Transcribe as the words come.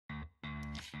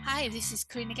Hi, this is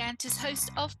Karina Gantas, host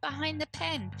of Behind the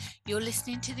Pen. You're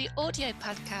listening to the audio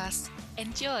podcast.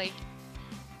 Enjoy.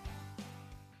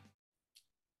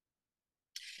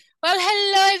 Well,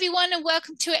 hello everyone, and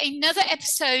welcome to another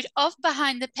episode of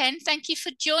Behind the Pen. Thank you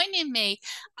for joining me.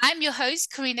 I'm your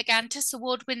host, Karina Gantas,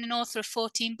 award-winning author of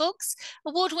 14 books,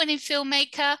 award-winning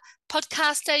filmmaker,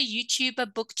 podcaster,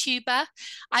 YouTuber, booktuber.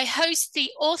 I host the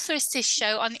Author Assist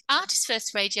show on the Artist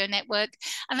First Radio Network,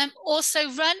 and I'm also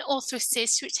run Author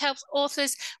Assist, which helps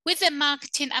authors with their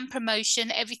marketing and promotion,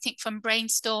 everything from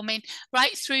brainstorming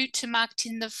right through to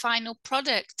marketing the final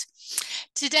product.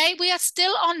 Today we are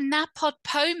still on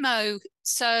NaPodPoMo.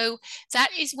 So that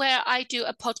is where I do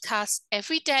a podcast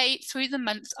every day through the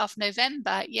month of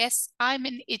November. Yes, I'm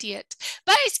an idiot,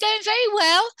 but it's going very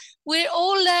well. We're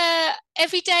all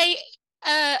every day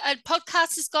a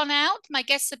podcast has gone out. My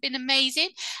guests have been amazing.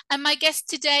 And my guest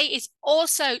today is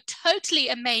also totally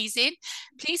amazing.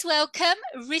 Please welcome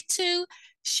Ritu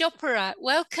Chopra.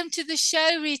 Welcome to the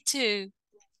show, Ritu.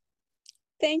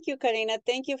 Thank you, Karina.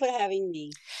 Thank you for having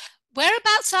me.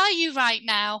 Whereabouts are you right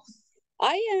now?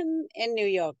 I am in New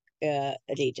York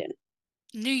region.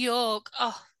 New York.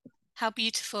 Oh, how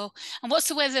beautiful. And what's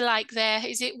the weather like there?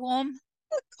 Is it warm?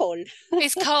 Cold.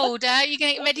 It's cold. You're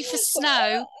getting ready for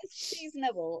snow.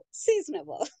 Seasonable.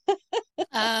 Seasonable.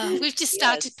 We've just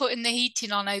started Yes. putting the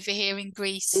heating on over here in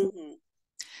Greece. Mhm.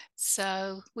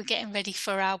 So we're getting ready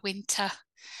for our winter.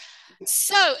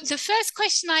 So the first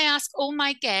question I ask all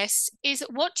my guests is,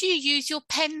 what do you use your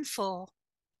pen for?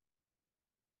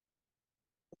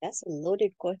 That's a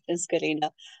loaded question,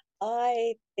 Karina.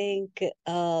 I think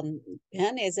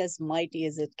pen is as mighty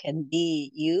as it can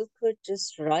be. You could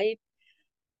just write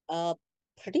uh,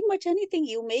 pretty much anything.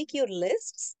 You make your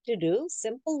lists to do,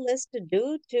 simple list to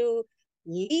do, to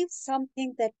leave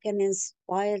something that can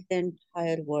inspire the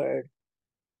entire world.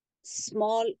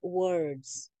 Small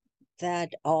words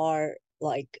that are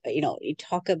like, you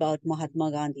talk about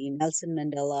Mahatma Gandhi, Nelson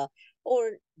Mandela,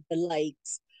 or the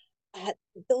likes, uh,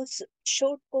 those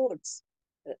short quotes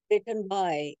written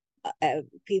by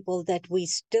people that we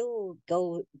still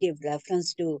go give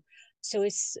reference to. So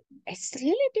it's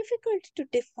really difficult to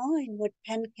define what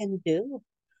pen can do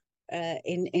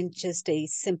in just a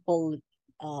simple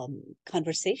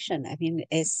conversation. I mean,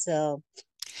 Well,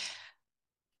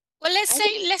 let's I would.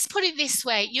 say, let's put it this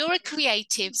way. You're a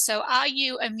creative. So are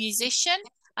you a musician?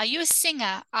 Are you a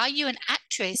singer? Are you an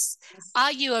actress?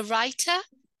 Are you a writer?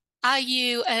 Are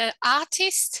you an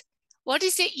artist? What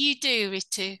is it you do,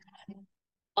 Ritu?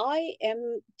 I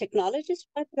am technologist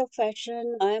by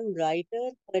profession. I'm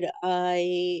writer, but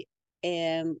I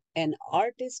am an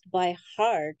artist by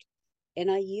heart.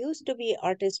 And I used to be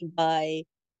artist by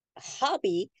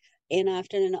hobby. And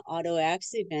after an auto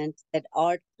accident, that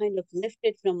art kind of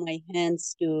lifted from my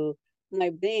hands to my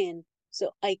brain.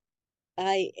 So I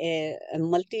am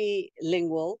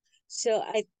multilingual. So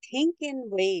I think in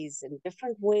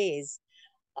different ways,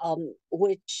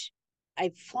 which I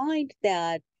find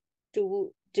that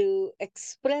to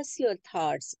express your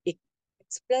thoughts,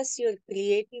 express your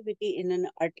creativity in an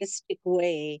artistic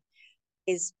way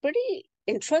is pretty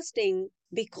interesting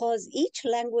because each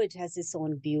language has its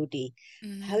own beauty.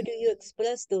 How Mm. do you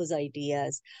express those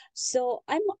ideas? So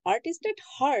I'm an artist at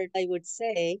heart, I would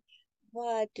say,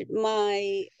 but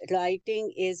my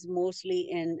writing is mostly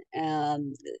in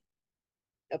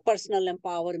personal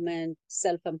empowerment,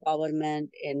 self empowerment,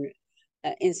 and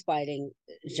inspiring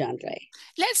genre.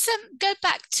 Let's go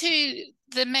back to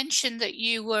the mention that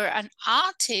you were an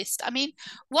artist. I mean,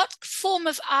 what form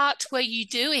of art were you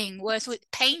doing? Was it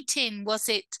painting? Was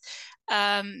it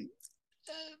um,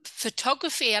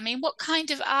 photography? I mean, what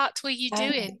kind of art were you Um,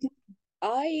 doing?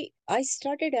 I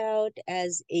started out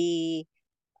as a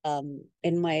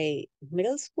in my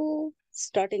middle school,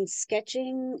 starting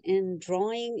sketching and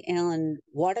drawing and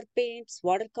water paints,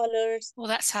 watercolors, Well,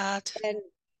 that's hard. and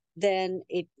then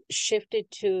it shifted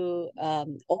to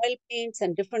oil paints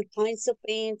and different kinds of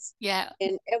paints. Yeah.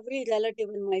 And every relative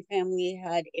in my family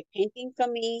had a painting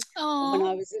from me when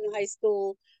I Oh, was in high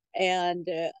school, and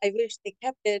I wish they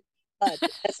kept it, but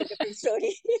that's a different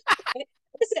story.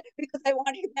 Because I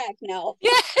want it back now.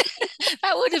 yeah.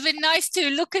 That would have been nice to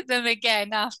look at them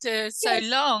again after so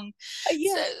Yes, long. So,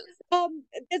 yes.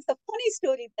 There's a funny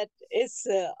story that is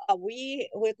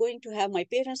we're going to have my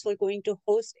parents were going to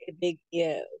host a big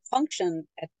function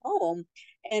at home,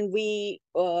 and we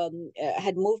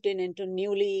had moved in into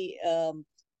newly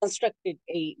constructed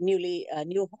a newly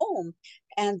new home,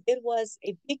 and there was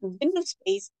a big window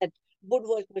space that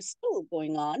woodwork was still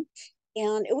going on,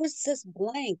 and it was just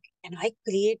blank, and I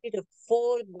created a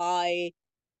 4 by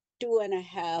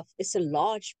 2.5. It's a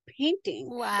large painting.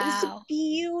 It was a Wow.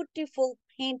 beautiful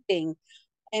painting.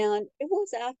 And it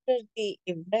was after the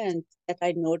event that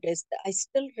I noticed, I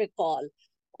still recall.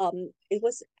 It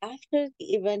was after the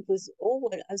event was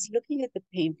over. I was looking at the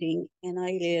painting and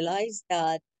I realized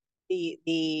that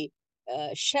the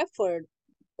shepherd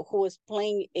who was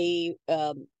playing a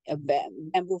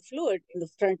bamboo flute in the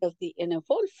front of the in a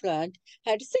forefront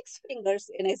had 6 fingers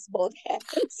in his both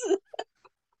hands.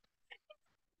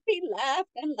 He laughed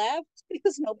and laughed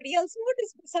because nobody else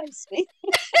noticed besides me.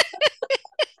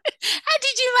 How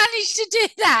did you manage to do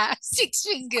that? 6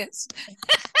 fingers.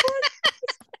 Well,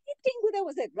 it's painting, there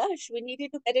was a rush. We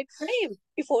needed to get it framed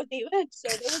before the event. So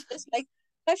there was just like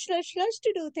rush, rush, rush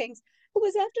to do things. It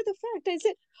was after the fact. I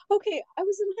said, okay, I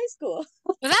was in high school.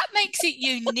 Well, that makes it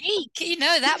unique. You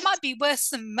know, that might be worth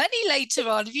some money later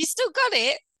on. Have you still got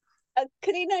it?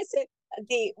 Karina, I said,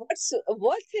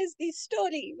 what is the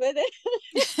story with it?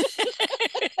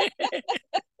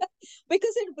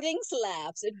 Because it brings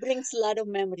laughs, it brings a lot of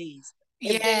memories.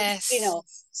 It brings, Yes.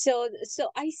 so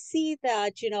I see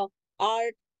that,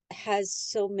 art has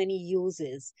so many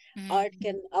uses. Art Mm.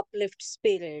 can uplift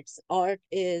spirits. Art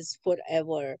is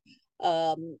forever.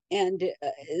 And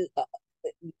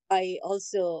I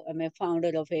also am a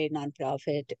founder of a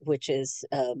nonprofit, which is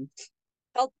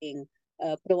helping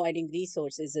providing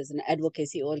resources as an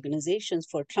advocacy organizations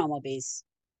for trauma-based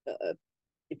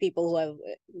people who have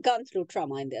gone through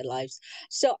trauma in their lives.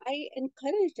 So I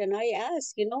encourage and I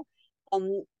ask,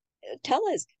 tell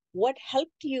us what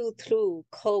helped you through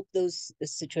cope those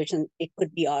situations. It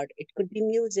could be art, it could be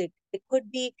music, it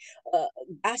could be uh,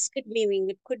 basket weaving,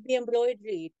 it could be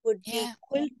embroidery, it could be Yeah.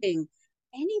 quilting,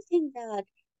 anything that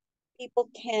people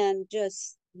can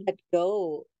just let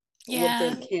go what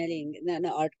they're Yeah. carrying. Then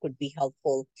art could be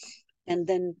helpful. And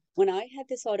then when I had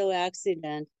this auto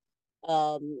accident,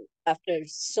 after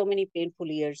so many painful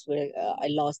years where I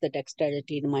lost the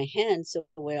dexterity in my hands, so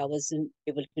where I wasn't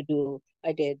able to do,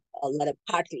 I did a lot of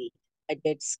pottery. I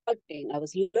did sculpting. I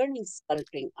was learning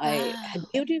sculpting. I had Wow.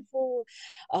 beautiful,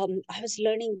 I was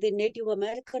learning the Native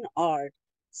American art.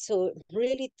 So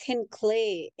really thin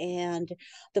clay and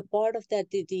the part of that,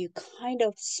 you kind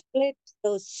of split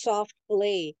those soft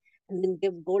clay and then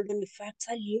give golden effects.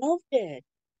 I loved it.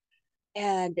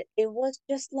 And it was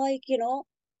just like,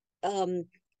 um,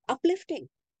 uplifting.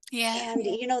 Yeah. And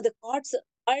the arts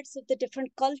of the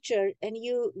different culture, and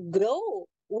you grow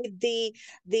with the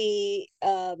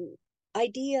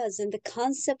ideas and the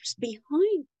concepts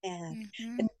behind that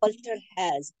the Hmm. culture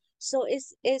has. So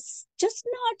it's just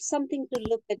not something to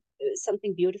look at,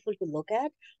 something beautiful to look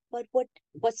at, but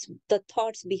what's the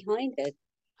thoughts behind it.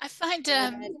 I find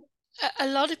And a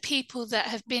lot of people that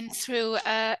have been through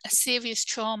a serious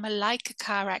trauma, like a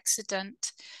car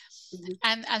accident, mhm,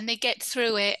 and they get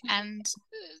through it, and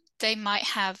they might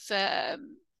have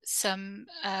some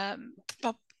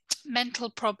mental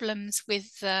problems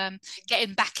with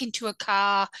getting back into a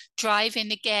car,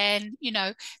 driving again,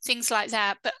 things like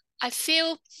that. But I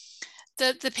feel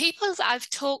the people that I've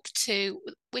talked to,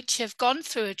 which have gone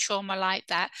through a trauma like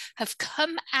that, have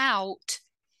come out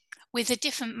with a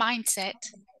different mindset.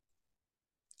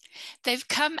 They've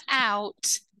come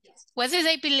out, whether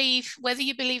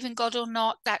you believe in God or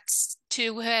not, that's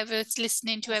to whoever's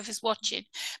listening, to whoever's watching,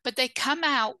 but they come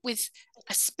out with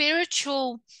a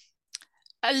spiritual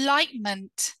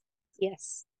enlightenment.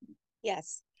 yes,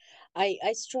 yes, I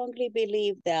strongly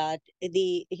believe that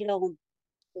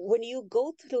when you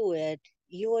go through it,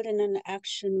 you are in an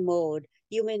action mode.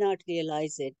 You may not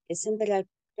realize it. It's in the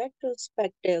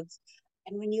retrospectives.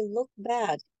 And when you look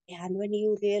back and when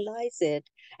you realize it,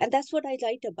 and that's what I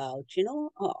write about,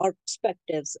 our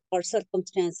perspectives, our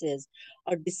circumstances,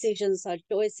 our decisions, our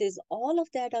choices, all of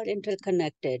that are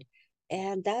interconnected.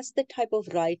 And that's the type of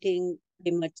writing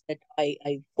pretty much that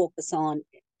I focus on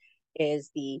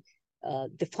is the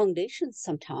foundation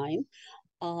sometime,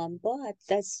 but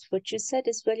that's what you said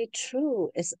is very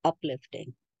true, is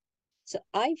uplifting. So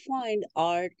I find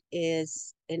art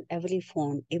is in every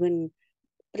form, even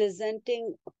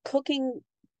presenting, cooking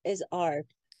is art,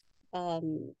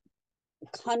 um,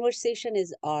 conversation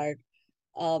is art.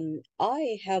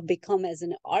 I have become as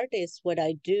an artist, what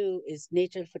I do is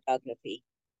nature photography.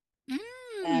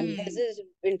 And there's Mm. this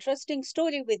interesting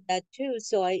story with that too.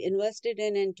 So I invested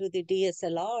into the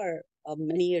DSLR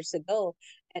many years ago,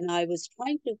 and I was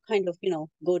trying to kind of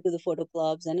go to the photo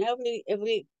clubs, and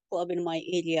every club in my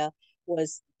area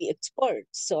was the expert.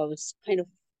 So I was kind of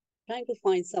trying to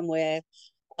find somewhere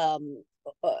um,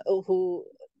 who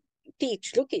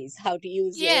teach rookies how to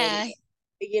use Yeah.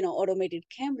 automated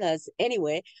cameras.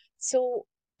 Anyway, so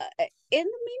in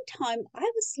the meantime, I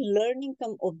was learning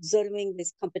from observing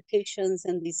these competitions,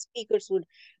 and these speakers would,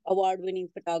 award-winning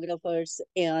photographers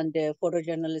and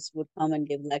photojournalists would come and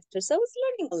give lectures. So I was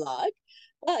learning a lot.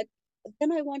 But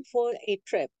then I went for a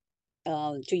trip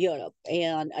to Europe,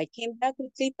 and I came back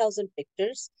with 3,000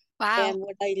 pictures. Wow. And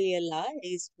what I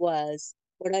realized,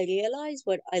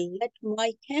 what I let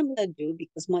my camera do,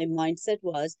 because my mindset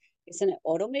was, it's an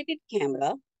automated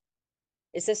camera.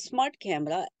 It's a smart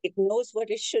camera. It knows what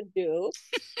it should do.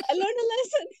 I learned a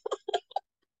lesson.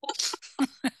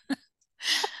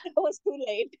 It was too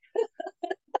late.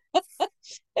 It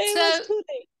was So, too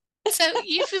late. so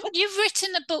you've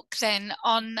written a book then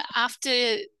on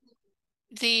after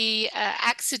the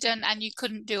accident and you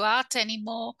couldn't do art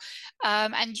anymore,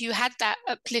 and you had that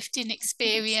uplifting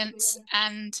experience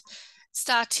and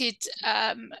started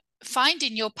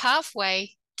finding your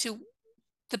pathway to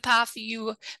the path you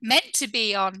were meant to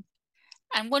be on.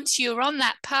 And once you're on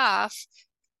that path,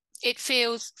 it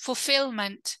feels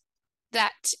fulfillment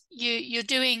that you're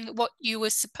doing what you were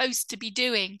supposed to be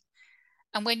doing.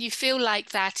 And when you feel like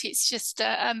that, it's just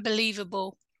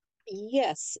unbelievable.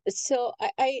 Yes, so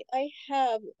I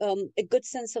have a good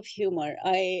sense of humor.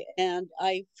 I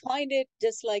find it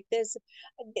just like this.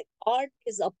 Art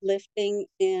is uplifting,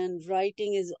 and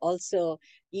writing is also.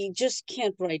 You just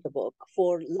can't write a book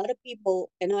for a lot of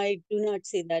people, and I do not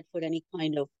say that for any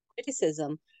kind of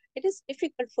criticism. It is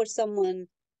difficult for someone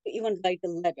to even write a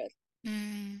letter,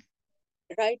 Mm.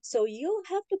 right? So you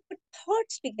have to put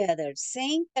thoughts together,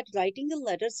 saying that writing a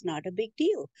letter is not a big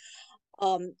deal.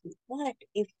 Um, but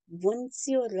if once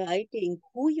you're writing,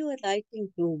 who you are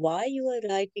writing to, why you are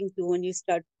writing to, when you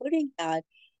start putting that,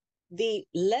 the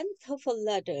length of a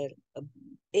letter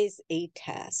is a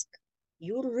task.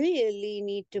 You really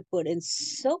need to put in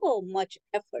so much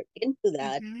effort into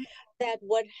that, Mm-hmm. that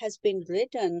what has been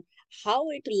written, how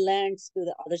it lands to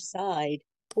the other side,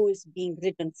 who is being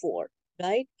written for,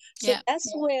 right? So Yeah.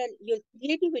 that's where your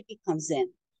creativity comes in.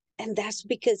 And that's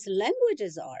because language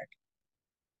is art,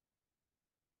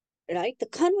 right? The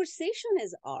conversation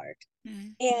is art.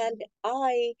 Mm. And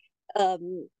I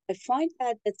find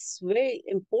that it's very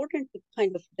important to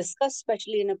kind of discuss,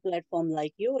 especially in a platform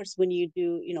like yours, when you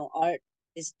do, art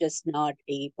is just not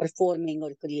a performing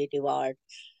or creative art.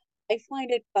 I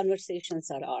find it conversations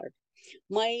are art.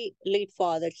 My late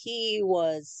father, he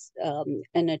was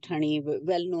an attorney,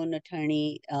 well-known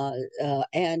attorney,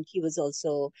 and he was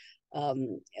also,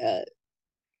 um, uh,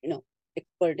 you know,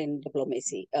 expert in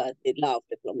diplomacy, the law of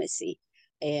diplomacy.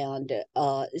 And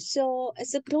so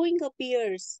as a growing up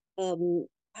years,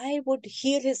 I would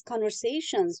hear his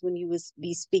conversations when he was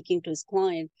be speaking to his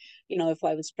client, if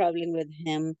I was traveling with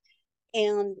him.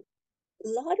 And a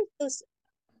lot of those,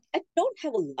 I don't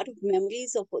have a lot of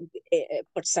memories of a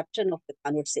perception of the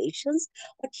conversations,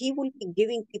 but he will be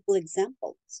giving people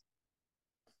examples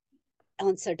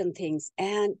on certain things.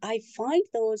 And I find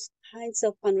those kinds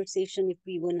of conversation, if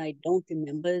even I don't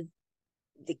remember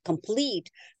the complete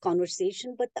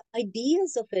conversation, but the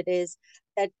ideas of it is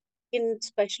that, in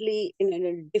especially in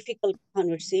a difficult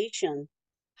conversation,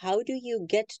 how do you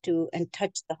get to and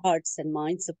touch the hearts and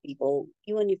minds of people,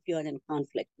 even if you're in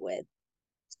conflict with?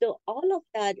 So all of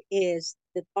that is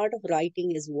the part of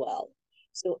writing as well.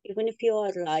 So even if you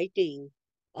are writing,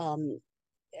 um,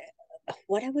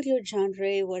 whatever your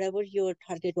genre, whatever your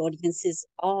target audiences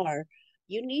are,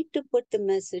 you need to put the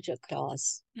message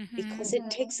across, Mm-hmm. because it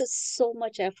takes us so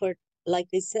much effort. Like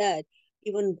I said,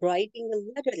 even writing a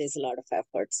letter is a lot of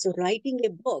effort. So writing a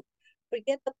book,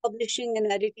 forget the publishing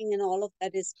and editing and all of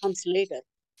that is comes later.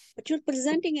 But you're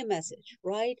presenting a message,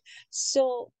 right?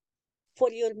 So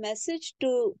for your message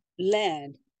to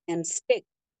land and stick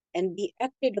and be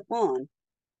acted upon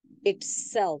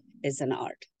itself is an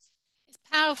art. It's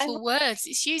I powerful words.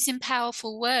 It's using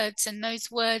powerful words, and those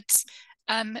words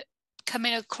um,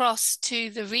 coming across to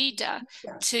the reader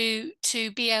to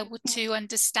be able to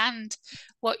understand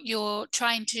what you're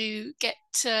trying to get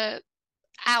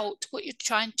out, what you're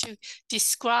trying to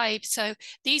describe. So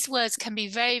these words can be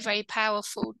very, very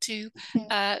powerful to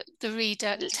the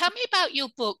reader. Tell me about your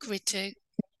book, Ritu.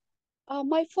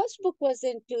 My first book was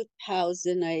in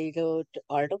 2000. I wrote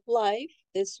Art of Life.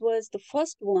 This was the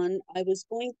first one. I was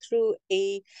going through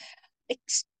a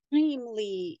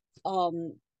extremely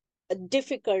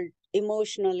difficult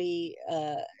emotional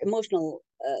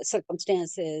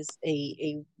circumstances.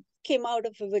 A came out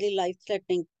of a very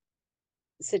life-threatening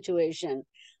situation,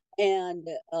 and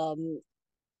um,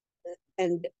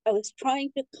 and I was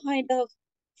trying to kind of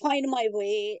find my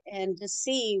way and to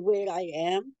see where I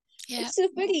am. Yeah. It's a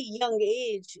very young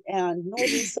age and no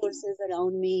resources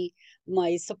around me.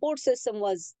 My support system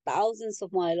was thousands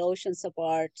of mile oceans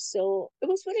apart. So it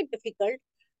was very difficult.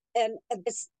 And at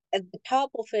the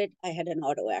top of it, I had an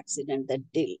auto accident that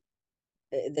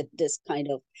this kind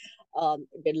of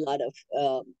did a lot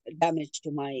of damage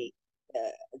to my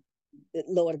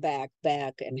lower back,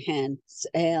 and hands.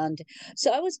 And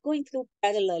so I was going through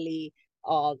parallelly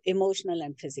emotional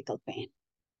and physical pain.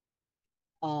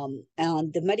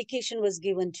 And the medication was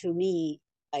given to me.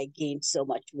 I gained so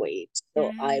much weight.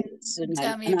 So I was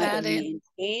Tell me not about it. only in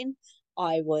pain,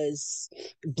 I was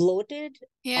bloated.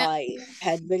 Yeah. I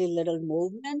had very little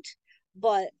movement,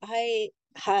 but I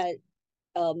had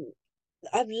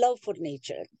I've love for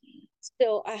nature.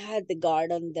 So I had the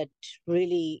garden that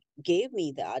really gave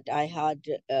me that. I had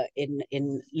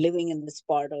in living in this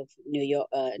part of New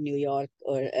York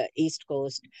or East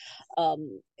Coast.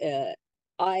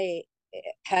 I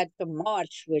had from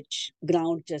March, which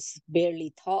ground just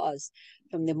barely thaws,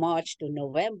 from the March to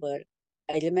November.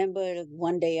 I remember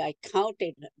one day I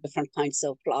counted different kinds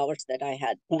of flowers that I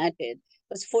had planted. It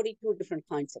was 42 different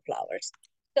kinds of flowers.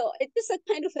 So it is a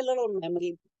kind of a little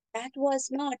memory. That was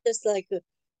not just like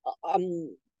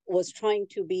was trying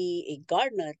to be a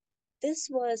gardener. This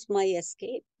was my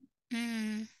escape.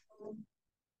 Mm.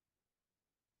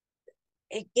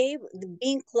 It gave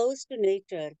being close to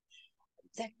nature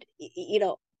that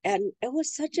and it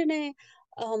was such an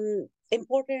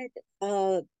important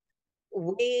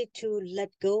way to let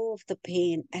go of the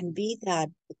pain and be that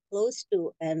close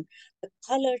to. And the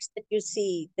colors that you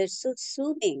see, they're so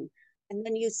soothing. And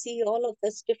then you see all of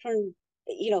this different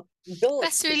growth,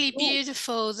 That's the really bloom.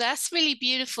 beautiful. That's really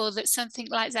beautiful that something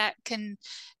like that can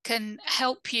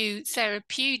help you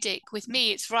therapeutic. With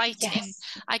me, it's writing. Yes.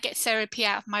 I get therapy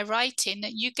out of my writing,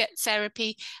 and you get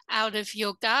therapy out of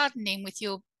your gardening with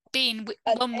your being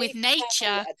one with It happened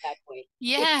nature. that way. It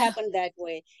Yeah. happened that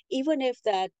way. Even if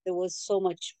that there was so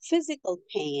much physical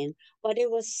pain, but it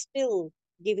was still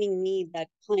giving me that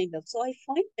kind of. So I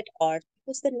find that art,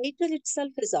 because the nature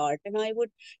itself is art, and I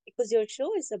would, because your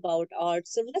show is about art.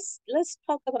 So let's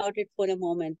talk about it for a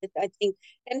moment. I think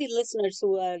any listeners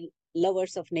who are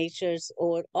lovers of natures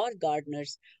or are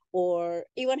gardeners or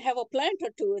even have a plant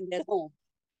or two in their home,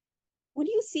 when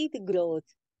you see the growth,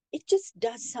 it just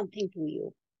does something to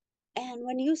you. And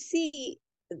when you see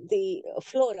the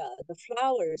flora, the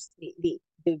flowers,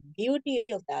 the beauty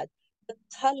of that, the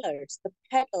colors, the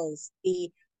petals, the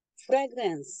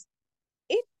fragrance,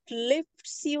 it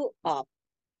lifts you up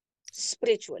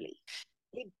spiritually.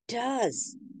 It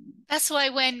does. That's why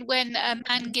when a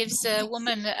man gives a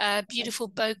woman a beautiful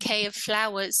bouquet of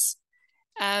flowers,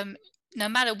 um, no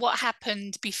matter what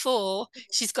happened before,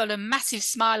 she's got a massive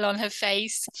smile on her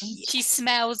face. She Yes.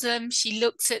 smells them, she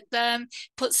looks at them,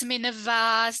 puts them in a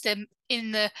vase, them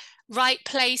in the right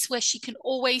place where she can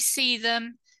always see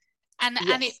them,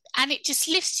 Yes. and it just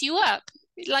lifts you up.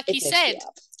 Like It you lifts you said,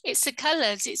 up. it's the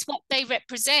colors, it's what they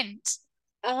represent.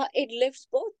 It lifts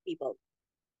both people,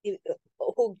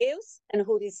 who gives and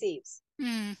who receives.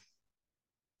 Mm,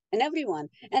 And everyone,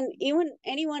 and even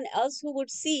anyone else who would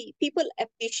see, people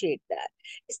appreciate that.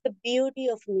 It's the beauty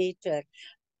of nature.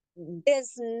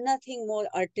 There's nothing more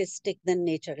artistic than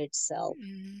nature itself.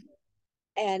 mm.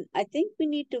 And I think we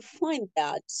need to find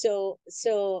that.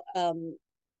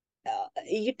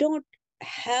 You don't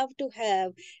have to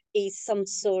have a some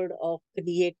sort of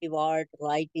creative art,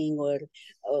 writing or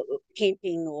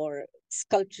painting or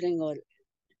sculpturing or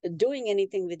doing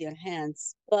anything with your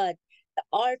hands, but the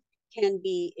art can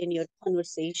be in your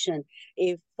conversation.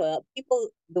 If people,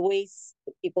 the ways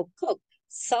people cook,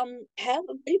 some have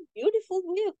a very beautiful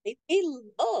way of they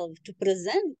love to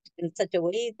present in such a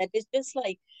way that is just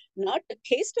like not the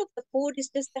taste of the food, it's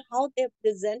just how they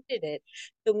presented it.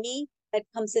 To me, that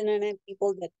comes in and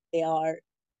people that they are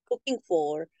cooking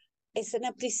for. It's an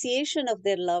appreciation of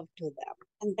their love to them.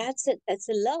 And that's it. That's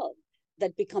a love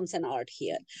that becomes an art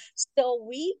here. So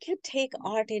we can take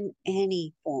art in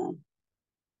any form.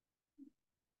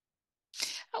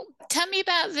 Oh, tell me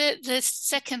about the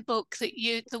second book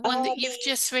the one that you've The,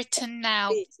 just written now.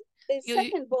 the the You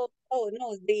second book. Oh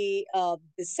no, the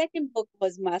second book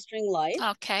was Mastering Life.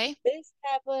 okay? This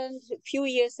happened a few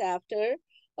years after.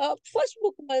 First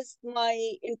book was my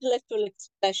intellectual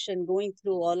expression, going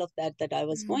through all of that I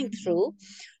was going Mm. through.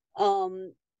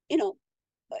 Um, you know,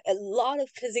 a lot of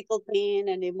physical pain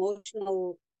and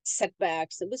emotional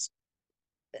setbacks. It was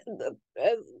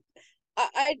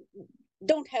I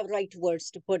don't have right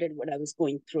words to put it what I was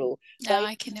going through, Now right?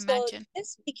 I can So imagine.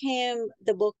 this became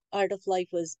the book Art of Life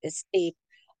was escape.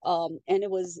 And it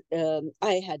was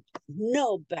I had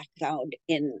no background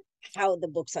in how the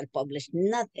books are published,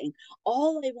 nothing.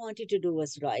 All I wanted to do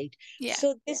was write. Yeah.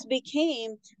 So this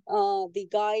became the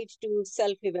guide to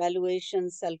self-evaluation,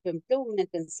 self-improvement,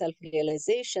 and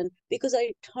self-realization, because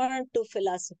I turned to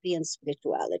philosophy and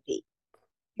spirituality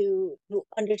to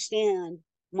understand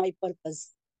my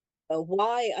purpose,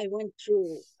 why I went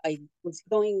through. I was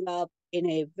growing up in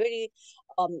a very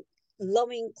um,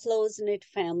 loving, close knit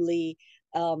family,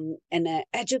 and an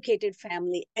educated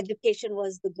family. Education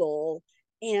was the goal.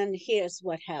 And here's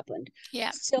what happened.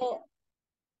 Yeah. So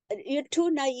you're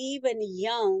too naive and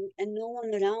young, and no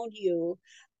one around you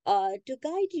to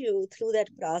guide you through that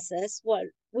process, well,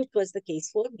 which was the case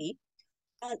for me.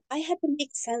 I had to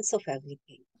make sense of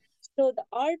everything. So the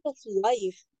art of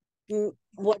life,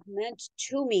 what meant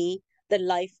to me that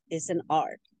life is an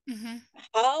art. Mm-hmm.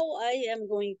 How I am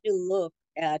going to look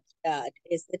at that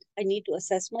is that I need to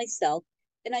assess myself,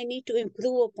 and I need to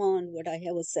improve upon what I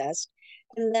have assessed,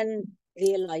 and then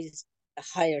realize the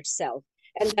higher self.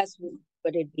 And that's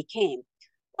what it became.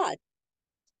 But,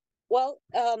 well,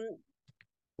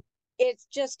 it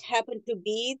just happened to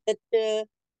be that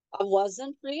I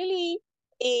wasn't really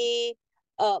a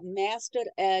master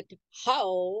at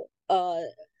how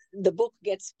the book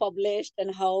gets published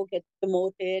and how it gets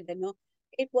promoted.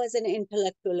 It was an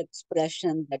intellectual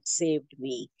expression that saved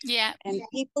me. Yeah. And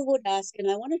people would ask, and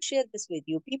I want to share this with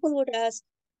you. People would ask,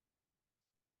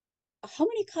 "How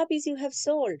many copies you have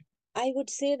sold?" I would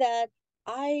say that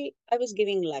I was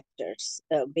giving lectures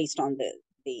based on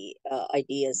the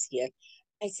ideas here.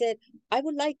 I said, I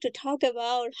would like to talk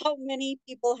about how many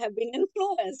people have been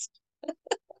influenced.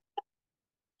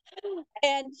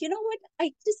 And you know what?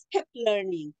 I just kept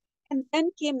learning. And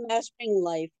then came Mastering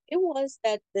Life. It was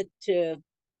the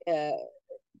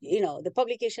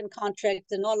publication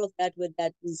contracts and all of that, with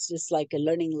that is just like a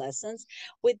learning lessons.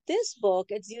 With this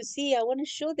book, as you see, I want to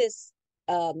show this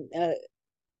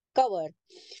cover.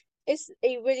 It's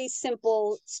a very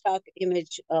simple stock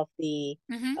image of the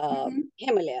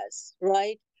Himalayas,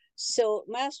 right? So,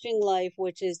 Mastering Life,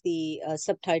 which is the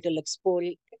subtitle,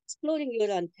 exploring your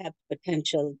untapped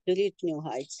potential to reach new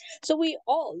heights. So, we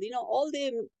all, all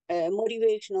the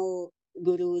motivational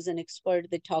gurus and experts,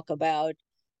 they talk about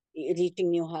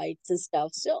reaching new heights and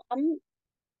stuff. So,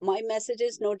 my message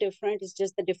is no different. It's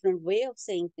just a different way of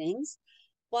saying things.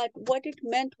 But what it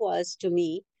meant was to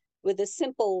me, with a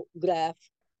simple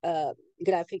uh,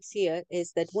 graphics here,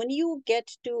 is that when you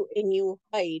get to a new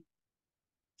height,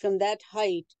 from that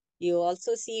height, you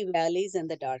also see valleys and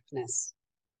the darkness,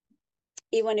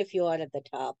 even if you are at the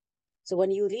top. So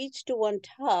when you reach to one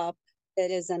top,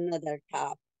 there is another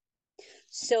top.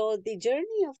 So the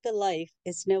journey of the life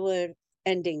is never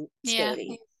ending Yeah.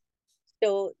 story.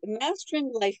 So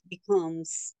Mastering Life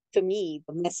becomes, to me,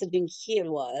 the messaging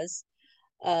here was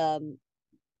um,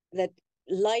 that,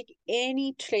 like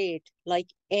any trait,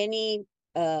 like any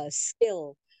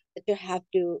skill, that you have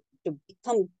to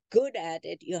become good at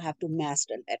it, you have to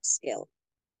master that skill.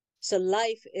 So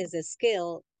life is a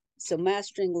skill. So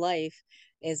mastering life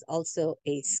is also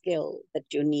a skill that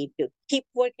you need to keep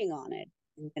working on it.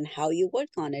 And how you work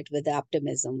on it, with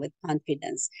optimism, with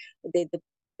confidence, with the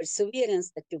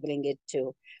perseverance that you bring it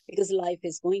to, because life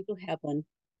is going to happen.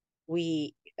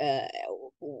 We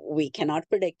we cannot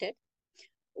predict it.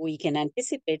 We can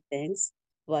anticipate things,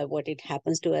 but what it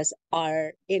happens to us,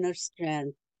 our inner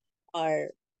strength,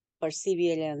 our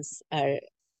perseverance, our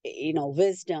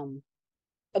wisdom,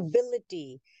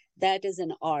 ability, that is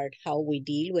an art, how we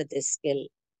deal with this skill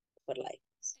for life.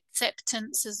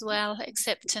 Acceptance as well.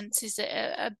 Acceptance is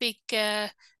a big,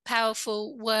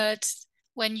 powerful word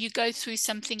when you go through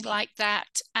something like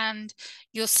that and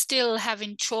you're still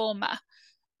having trauma.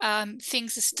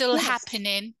 Things are still Yes.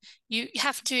 happening. You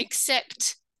have to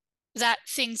accept that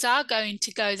things are going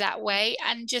to go that way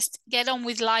and just get on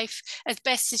with life as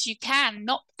best as you can,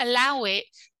 not allow it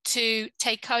to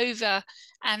take over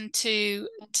and to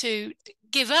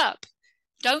give up.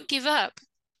 Don't give up.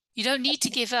 You don't need to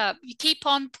give up. You keep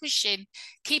on pushing,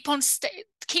 keep on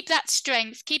keep that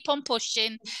strength, keep on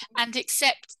pushing, and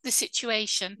accept the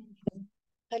situation.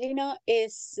 Karina,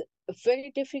 is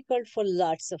very difficult for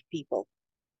lots of people,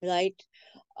 right?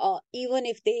 Even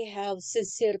if they have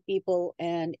sincere people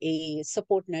and a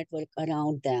support network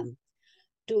around them,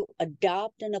 to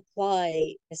adopt and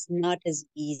apply is not as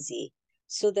easy.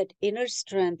 So that inner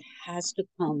strength has to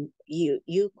come.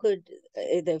 You could,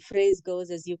 the phrase goes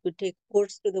as, you could take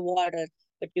horse to the water,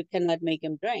 but you cannot make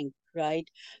him drink, right?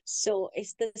 So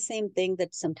it's the same thing,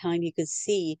 that sometimes you could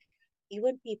see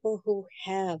even people who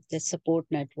have the support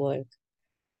network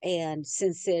and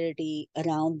sincerity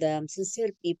around them,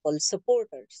 sincere people,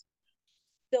 supporters.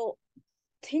 So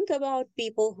think about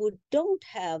people who don't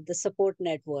have the support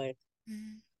network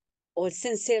or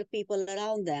sincere people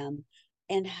around them,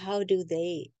 and how do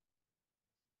they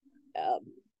um,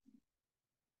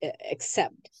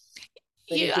 accept?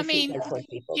 Very I mean, difficult for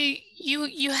people.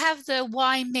 you have the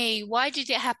why me? Why did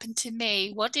it happen to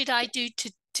me? What did I do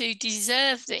to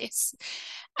deserve this?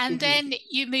 And then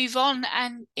you move on,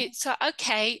 and it's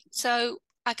okay, so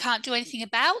I can't do anything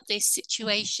about this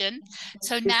situation.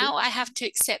 So now I have to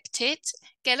accept it,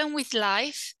 get on with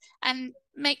life, and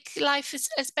make life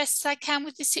as best as I can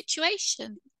with the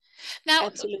situation. Now,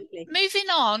 Absolutely. moving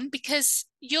on, because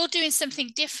you're doing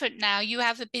something different now. You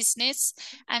have a business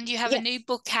and you have a new Yes.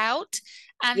 book out.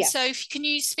 And so Yes. can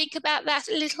you speak about that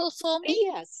a little for me?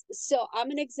 Yes. So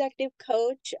I'm an executive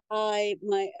coach. I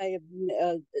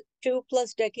have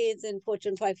 2+ decades in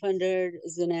Fortune 500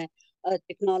 as a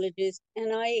technologist,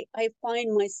 and I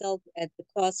find myself at the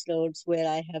crossroads where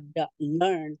I have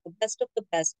learned the best of the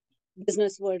best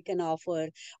business world can offer,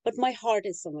 but my heart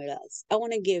is somewhere else. I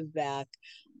want to give back.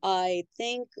 I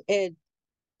think it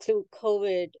through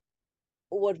COVID,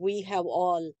 what we have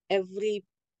all, every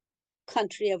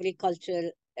country, every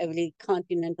culture, every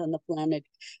continent on the planet,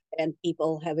 and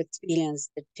people have experienced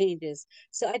the changes.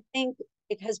 So I think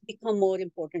it has become more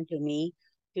important to me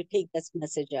to take this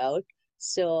message out.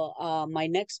 So my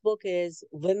next book is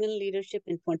Women Leadership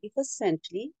in 21st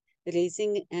Century,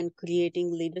 Raising and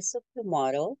Creating Leaders of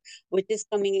Tomorrow, which is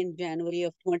coming in January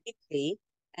of 23.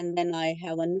 And then I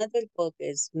have another book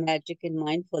is Magic and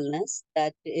Mindfulness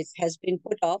that has been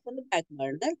put off on the back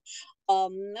burner.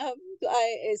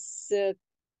 It's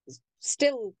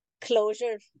still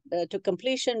closure to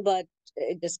completion, but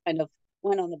it just kind of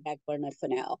went on the back burner for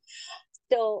now.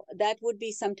 So that would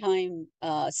be sometime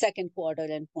second quarter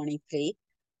in 23.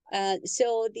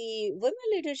 So the women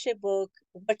leadership book,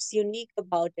 what's unique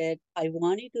about it, I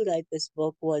wanted to write this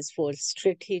book was for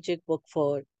strategic book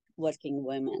for working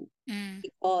women,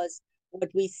 because what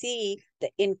we see, the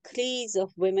increase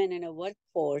of women in a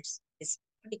workforce is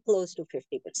pretty close to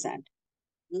 50%.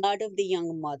 A lot of the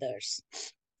young mothers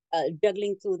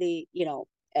juggling through the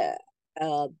uh,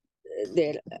 uh,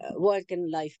 their work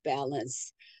and life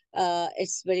balance.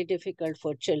 It's very difficult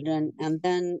for children, and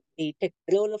then the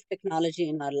role of technology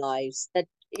in our lives, that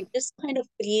it just kind of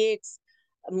creates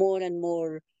more and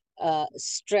more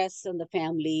stress on the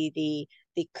family.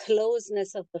 The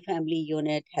closeness of the family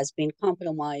unit has been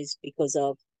compromised because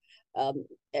of um,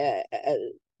 uh, uh,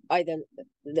 either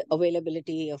the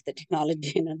availability of the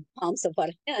technology in the palms of our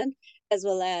hand, as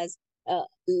well as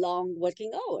long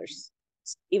working hours.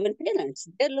 Even parents,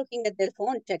 they're looking at their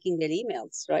phone, checking their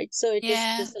emails, right? So it is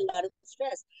Yeah. just a lot of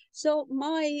stress. So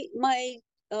my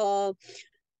uh,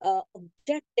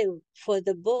 objective for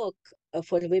the book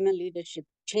for women leadership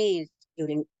changed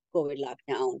during COVID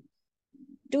lockdown.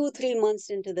 2 3 months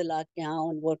into the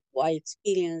lockdown, what I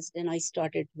experienced, and I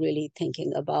started really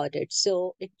thinking about it.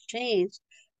 So it changed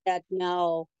that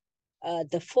now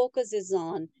the focus is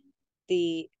on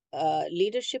the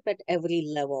leadership at every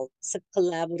level. It's a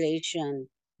collaboration.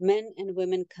 Men and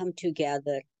women come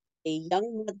together. A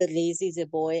young mother raises a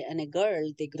boy and a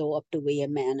girl, they grow up to be a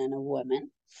man and a woman.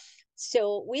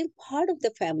 So we're part of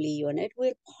the family unit,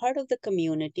 we're part of the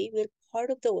community, we're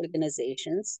part of the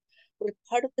organizations, we're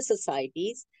part of the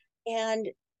societies. And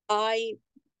I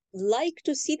like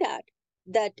to see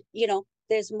that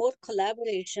there's more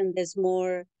collaboration, there's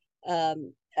more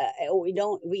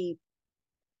we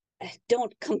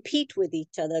don't compete with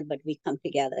each other, but we come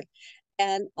together.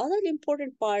 And other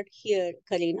important part here,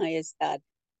 Karina, is that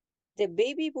the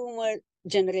baby boomer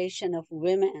generation of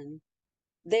women,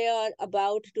 they are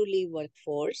about to leave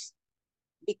workforce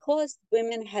because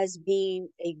women has been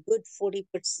a good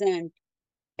 40%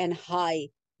 and high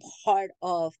part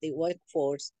of the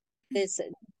workforce. There's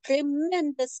a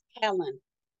tremendous talent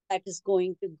that is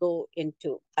going to go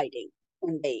into hiding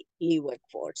when they leave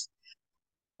workforce.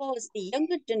 Because the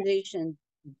younger generation,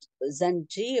 Gen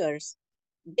Zers,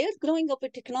 they're growing up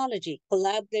with technology,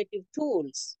 collaborative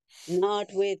tools, not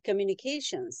with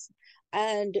communications.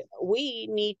 And we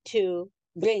need to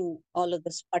bring all of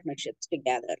these partnerships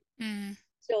together. Mm.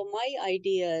 So my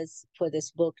ideas for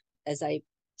this book, as I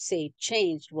say,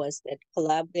 changed was that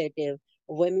collaborative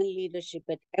women leadership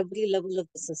at every level of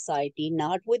the society,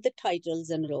 not with the titles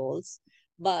and roles,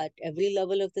 but every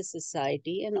level of the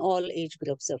society and all age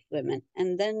groups of women.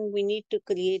 And then we need to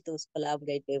create those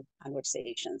collaborative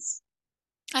conversations.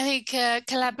 I think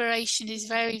collaboration is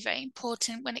very, very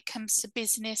important when it comes to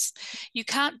business. You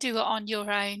can't do it on your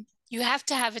own. You have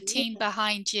to have a team Yeah.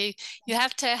 behind you. You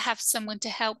have to have someone to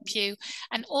help you.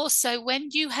 And also,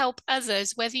 when you help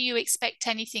others, whether you expect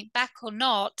anything back or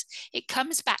not, it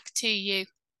comes back to you.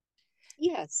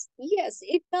 Yes, yes,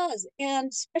 it does. And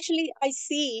especially I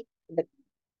see that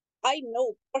I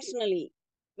know personally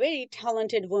very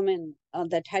talented women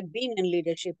that had been in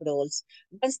leadership roles.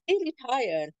 Once they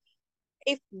retire,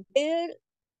 if their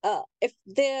if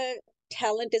their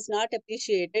talent is not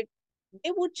appreciated,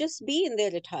 they would just be in their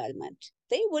retirement.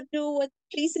 They would do what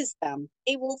pleases them.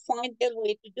 They will find their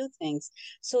way to do things.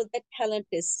 So that talent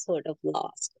is sort of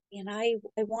lost. And I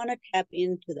want to tap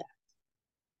into that.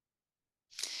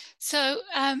 So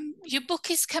your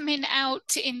book is coming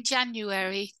out in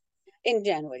January. In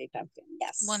January timeframe,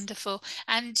 yes. Wonderful.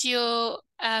 And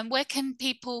where can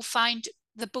people find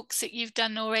the books that you've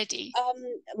done already?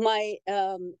 My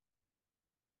on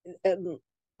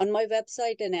my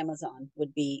website and Amazon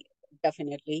would be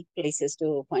definitely places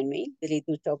to find me.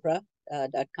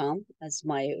 RituChopra.com as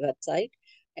my website.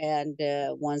 And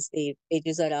once the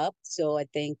pages are up, so I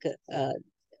think uh,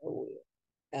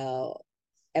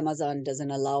 Amazon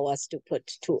doesn't allow us to put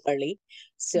too early.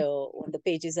 So when the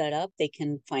pages are up, they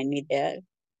can find me there.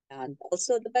 And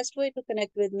also, the best way to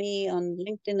connect with me on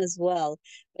LinkedIn as well.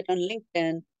 But on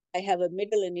LinkedIn, I have a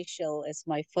middle initial as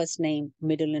my first name,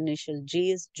 middle initial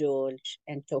G is George,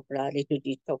 and Chopra, Ritu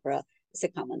G Chopra. It's a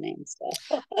common name. So.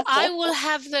 I will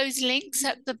have those links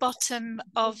at the bottom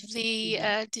of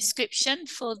the description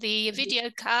for the video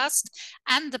cast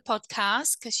and the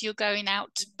podcast, because you're going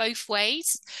out both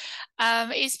ways.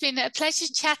 It's been a pleasure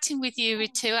chatting with you,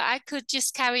 Ritu. I could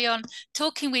just carry on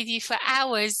talking with you for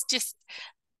hours, just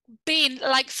being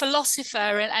like philosopher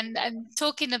and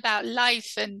talking about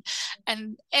life and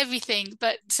everything.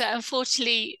 But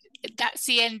unfortunately, that's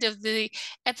the end of the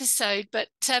episode. But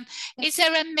is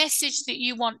there a message that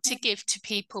you want to give to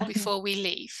people before we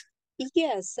leave?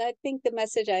 Yes, I think the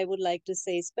message I would like to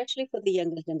say, especially for the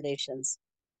younger generations,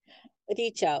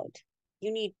 reach out.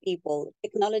 You need people.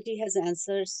 Technology has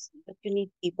answers, but you need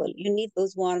people. You need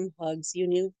those warm hugs. You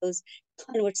need those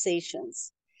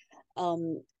conversations.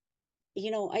 Um,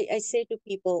 I say to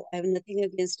people, I have nothing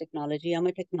against technology. I'm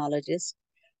a technologist,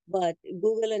 but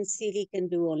Google and Siri can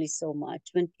do only so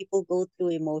much. When people go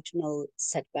through emotional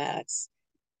setbacks,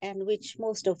 and which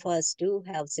most of us do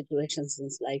have situations in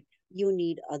life, you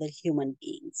need other human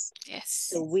beings. Yes.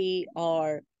 So we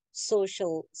are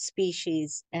social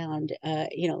species, and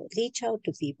reach out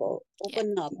to people,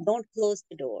 open up, don't close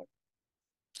the door.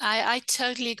 I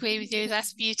totally agree with you.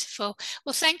 That's beautiful.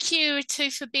 Well, thank you,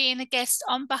 Ritu, for being a guest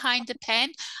on Behind the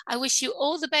Pen. I wish you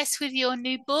all the best with your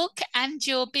new book and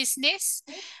your business,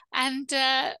 and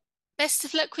best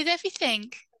of luck with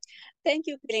everything. Thank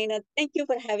you, Karina. Thank you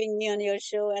for having me on your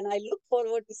show, and I look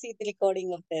forward to see the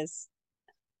recording of this.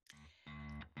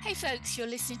 Hey folks, you're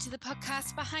listening to the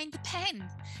podcast Behind the Pen.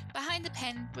 Behind the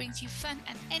Pen brings you fun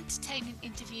and entertaining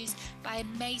interviews by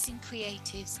amazing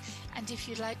creatives. And if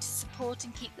you'd like to support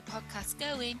and keep the podcast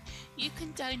going, you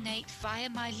can donate via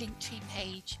my Linktree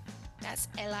page. That's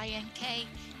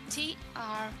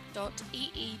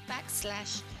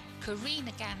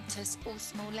linktr.ee/Karina Gantus, all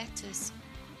small letters.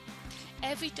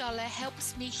 Every dollar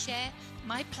helps me share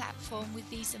my platform with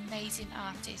these amazing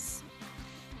artists.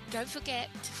 Don't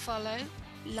forget to follow,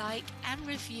 like and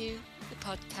review the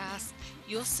podcast.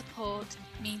 Your support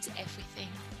means everything.